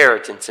any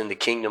inheritance in the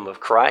kingdom of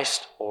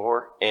Christ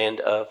and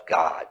of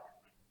God.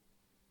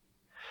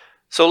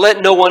 So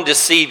let no one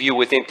deceive you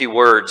with empty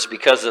words.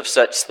 Because of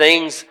such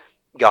things,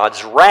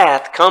 God's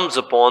wrath comes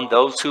upon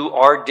those who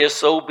are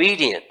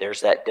disobedient.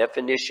 There's that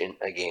definition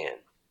again.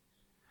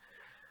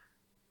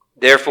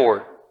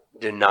 Therefore,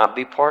 do not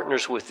be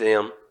partners with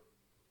them.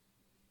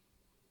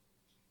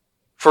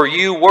 For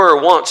you were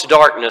once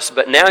darkness,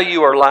 but now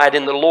you are light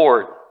in the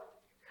Lord.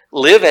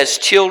 Live as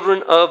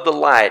children of the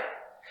light.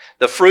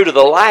 The fruit of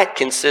the light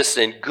consists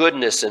in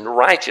goodness and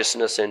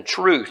righteousness and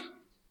truth.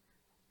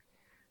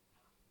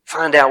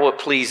 Find out what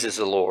pleases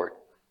the Lord.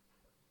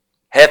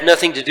 Have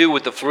nothing to do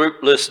with the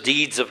fruitless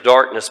deeds of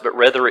darkness, but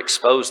rather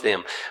expose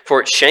them.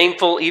 For it's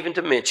shameful even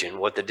to mention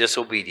what the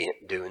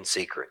disobedient do in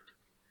secret.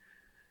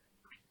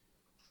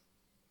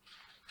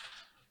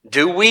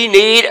 Do we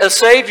need a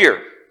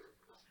Savior?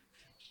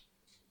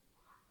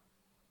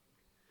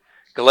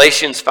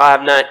 Galatians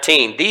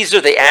 5:19. These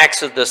are the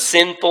acts of the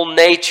sinful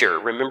nature.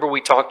 Remember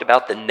we talked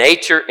about the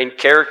nature and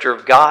character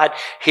of God,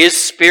 His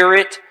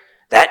Spirit,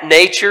 that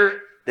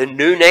nature, the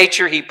new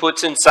nature He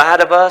puts inside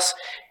of us.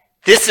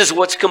 This is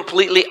what's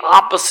completely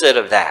opposite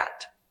of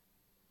that.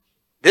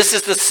 This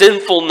is the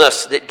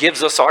sinfulness that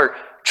gives us our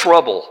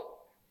trouble.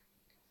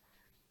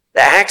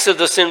 The acts of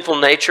the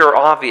sinful nature are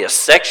obvious.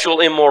 Sexual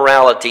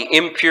immorality,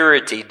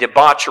 impurity,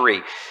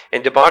 debauchery.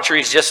 And debauchery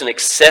is just an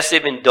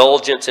excessive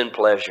indulgence in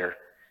pleasure.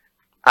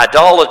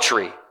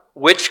 Idolatry,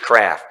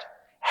 witchcraft,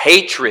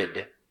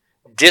 hatred,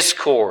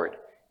 discord,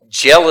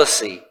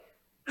 jealousy,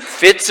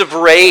 fits of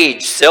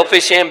rage,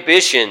 selfish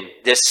ambition,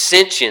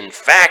 dissension,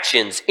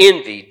 factions,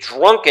 envy,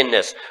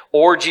 drunkenness,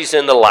 orgies,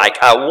 and the like.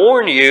 I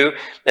warn you,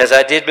 as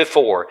I did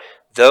before,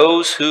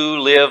 those who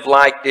live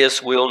like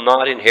this will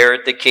not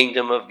inherit the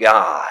kingdom of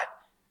God.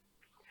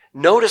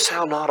 Notice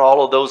how not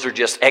all of those are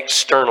just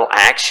external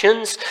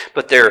actions,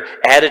 but they're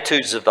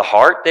attitudes of the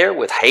heart there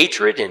with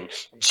hatred and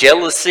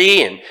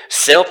jealousy and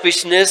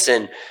selfishness,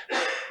 and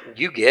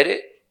you get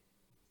it.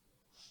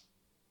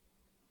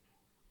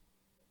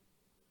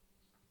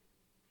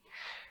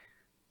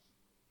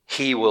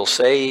 He will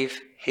save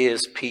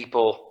His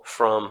people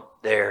from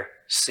their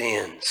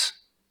sins.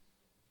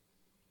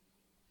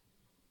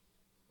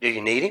 Do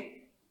you need Him?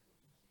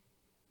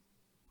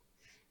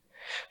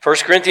 1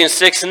 Corinthians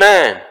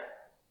 6:9.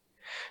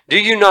 Do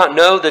you not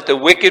know that the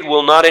wicked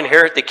will not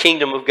inherit the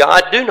kingdom of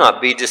God? Do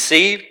not be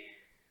deceived.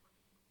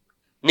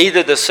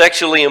 Neither the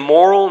sexually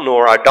immoral,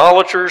 nor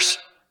idolaters,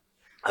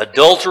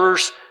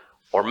 adulterers,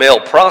 or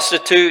male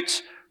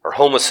prostitutes, or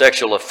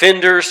homosexual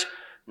offenders,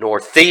 nor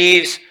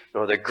thieves,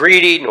 nor the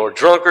greedy, nor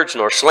drunkards,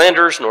 nor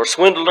slanderers, nor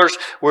swindlers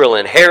will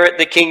inherit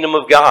the kingdom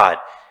of God.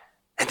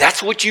 And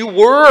that's what you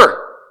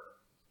were.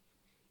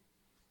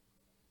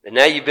 And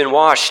now you've been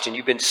washed and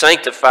you've been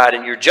sanctified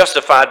and you're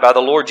justified by the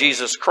Lord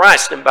Jesus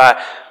Christ and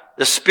by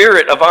the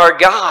Spirit of our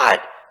God.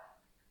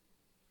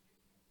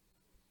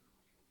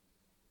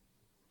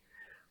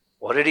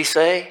 What did he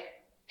say?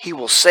 He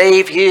will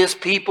save his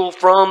people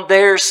from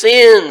their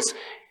sins.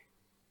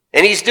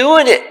 And he's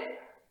doing it.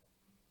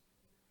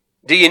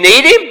 Do you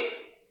need him?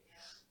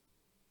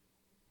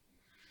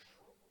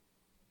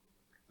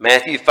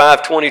 Matthew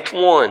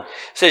 5:21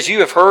 says,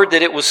 you have heard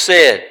that it was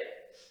said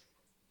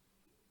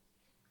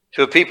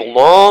to a people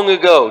long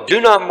ago,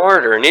 do not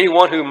murder, and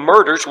anyone who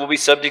murders will be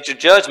subject to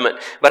judgment.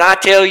 But I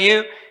tell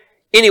you,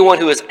 anyone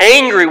who is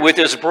angry with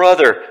his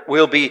brother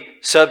will be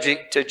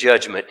subject to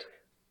judgment.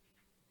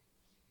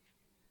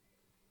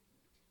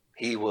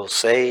 He will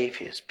save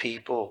his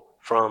people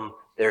from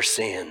their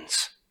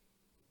sins.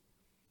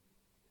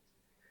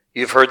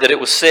 You've heard that it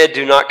was said,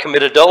 do not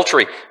commit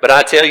adultery. But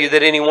I tell you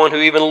that anyone who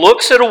even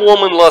looks at a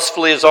woman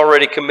lustfully has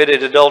already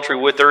committed adultery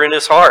with her in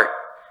his heart.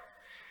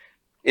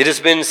 It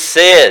has been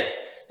said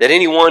that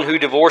anyone who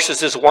divorces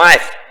his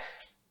wife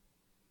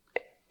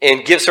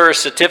and gives her a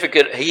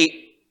certificate, he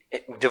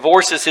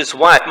divorces his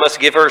wife, must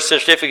give her a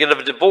certificate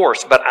of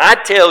divorce. But I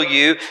tell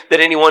you that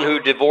anyone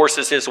who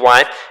divorces his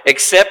wife,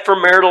 except for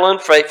marital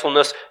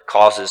unfaithfulness,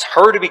 causes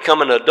her to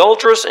become an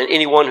adulteress, and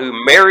anyone who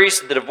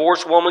marries the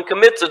divorced woman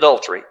commits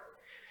adultery.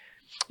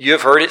 You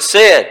have heard it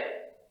said,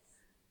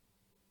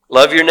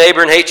 love your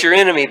neighbor and hate your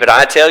enemy. But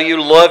I tell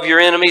you, love your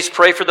enemies,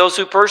 pray for those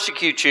who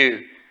persecute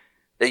you,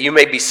 that you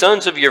may be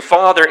sons of your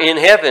Father in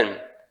heaven,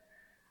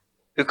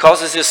 who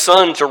causes his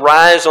sun to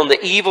rise on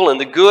the evil and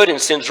the good and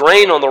sends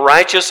rain on the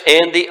righteous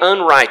and the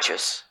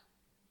unrighteous.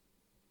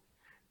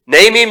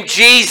 Name him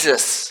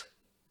Jesus.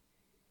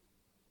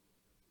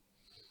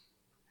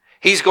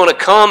 He's going to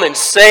come and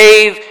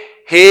save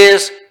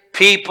his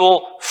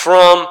people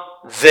from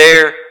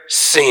their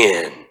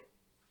sin.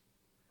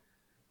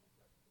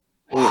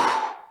 Whew.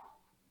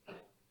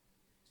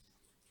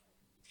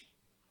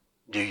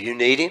 Do you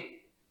need him?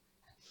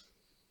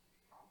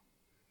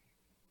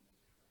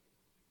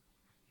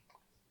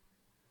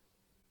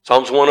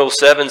 Psalms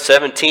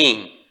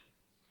 107:17.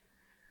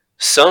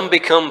 Some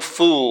become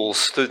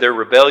fools through their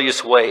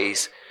rebellious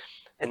ways,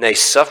 and they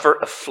suffer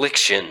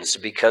afflictions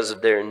because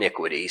of their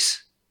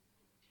iniquities.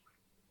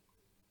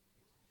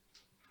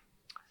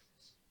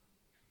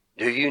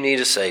 Do you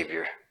need a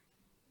Savior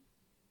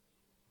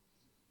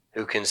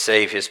who can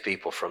save his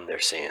people from their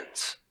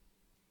sins?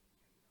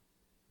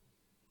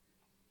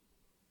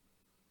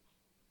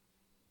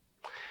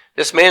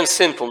 This man's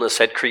sinfulness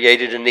had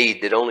created a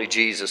need that only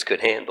Jesus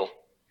could handle.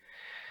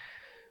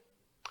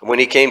 When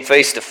he came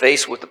face to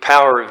face with the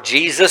power of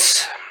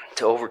Jesus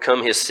to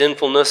overcome his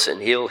sinfulness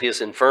and heal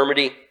his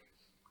infirmity,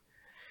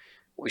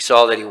 we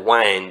saw that he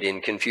whined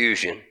in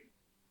confusion.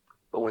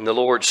 But when the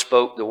Lord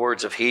spoke the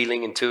words of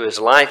healing into his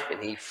life,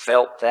 and he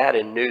felt that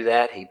and knew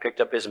that, he picked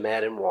up his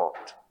mat and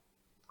walked.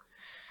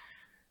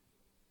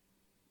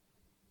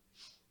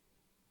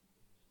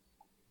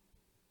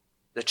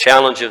 The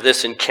challenge of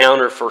this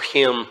encounter for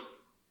him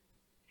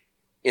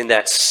in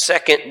that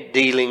second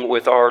dealing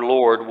with our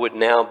Lord would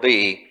now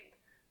be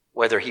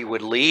whether he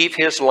would leave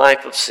his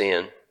life of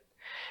sin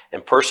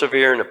and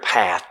persevere in a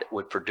path that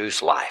would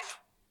produce life.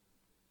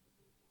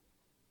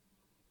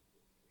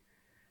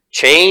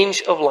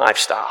 Change of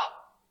lifestyle.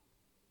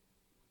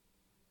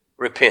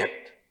 Repent.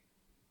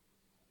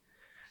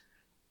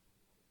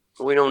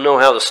 We don't know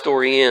how the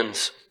story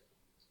ends.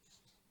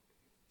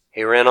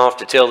 He ran off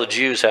to tell the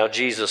Jews how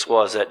Jesus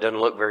was. That doesn't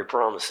look very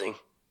promising.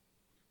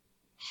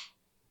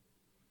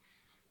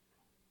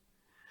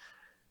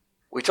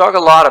 We talk a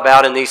lot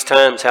about in these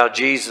times how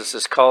Jesus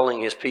is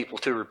calling his people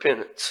to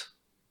repentance.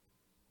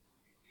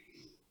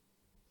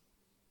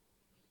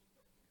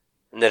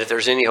 And that if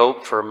there's any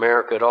hope for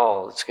America at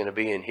all, it's going to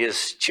be in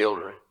his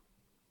children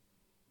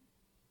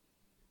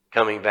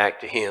coming back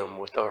to him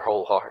with their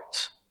whole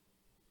hearts.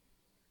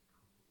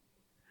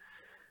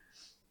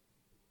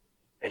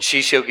 And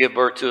she shall give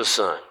birth to a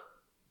son,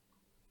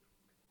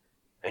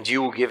 and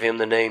you will give him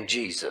the name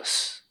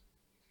Jesus,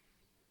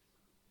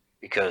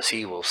 because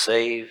he will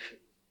save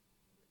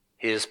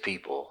his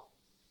people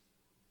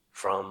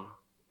from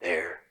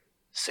their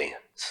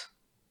sins.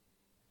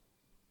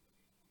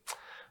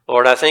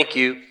 Lord, I thank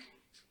you.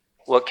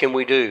 What can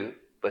we do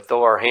but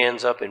throw our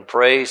hands up in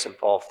praise and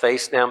fall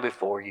face down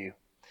before you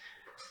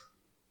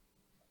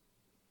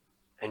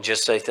and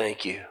just say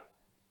thank you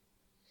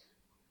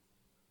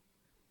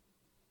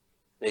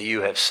that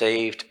you have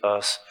saved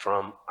us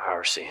from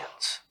our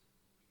sins.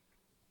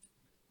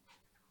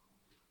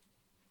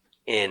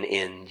 And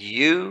in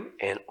you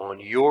and on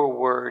your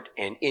word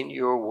and in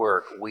your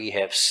work, we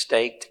have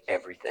staked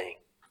everything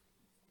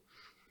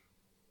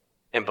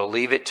and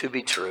believe it to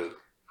be true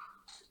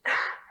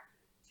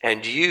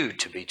and you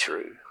to be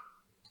true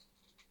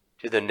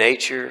to the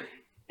nature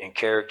and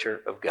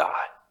character of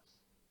God.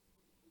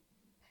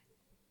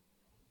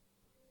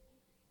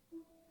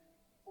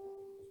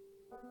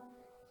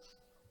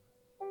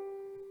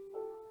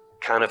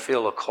 Kind of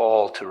feel a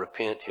call to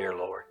repent here,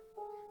 Lord.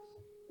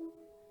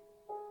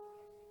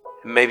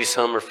 And maybe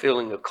some are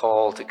feeling a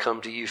call to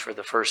come to you for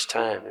the first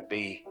time and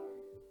be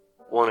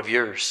one of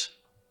yours.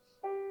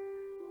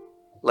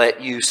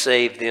 Let you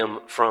save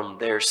them from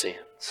their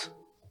sins.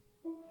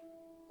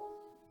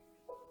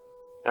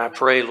 And I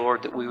pray,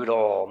 Lord, that we would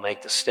all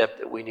make the step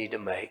that we need to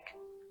make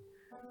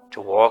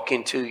to walk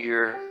into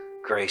your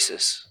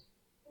graces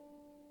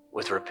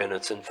with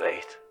repentance and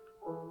faith,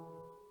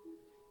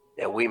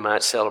 that we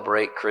might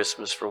celebrate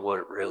Christmas for what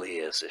it really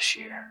is this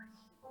year.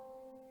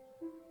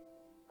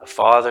 A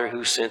Father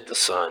who sent the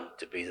Son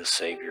to be the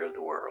Savior of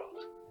the world.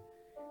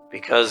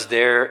 Because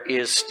there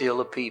is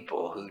still a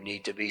people who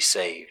need to be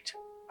saved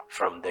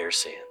from their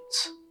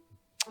sins.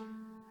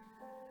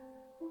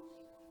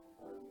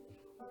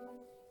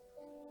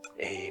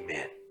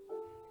 Amen.